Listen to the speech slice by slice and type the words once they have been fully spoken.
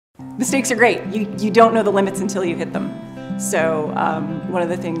Mistakes are great. You don't know the limits until you hit them. So one of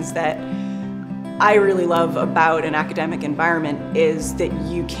the things that I really love about an academic environment is that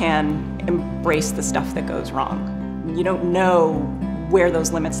you can embrace the stuff that goes wrong. You don't know where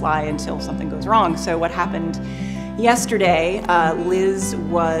those limits lie until something goes wrong. So what happened yesterday, Liz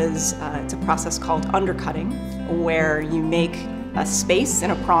was, it's a process called undercutting, where you make a space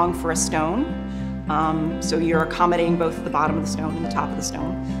in a prong for a stone. So you're accommodating both the bottom of the stone and the top of the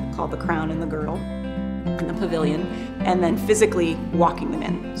stone, called the crown and the girdle, and the pavilion, and then physically walking them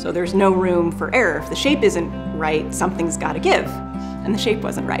in. So there's no room for error. If the shape isn't right, something's got to give. And the shape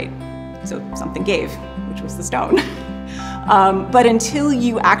wasn't right, so something gave, which was the stone. But until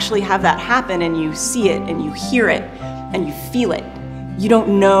you actually have that happen and you see it and you hear it and you feel it, you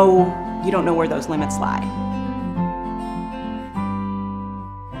don't know where those limits lie.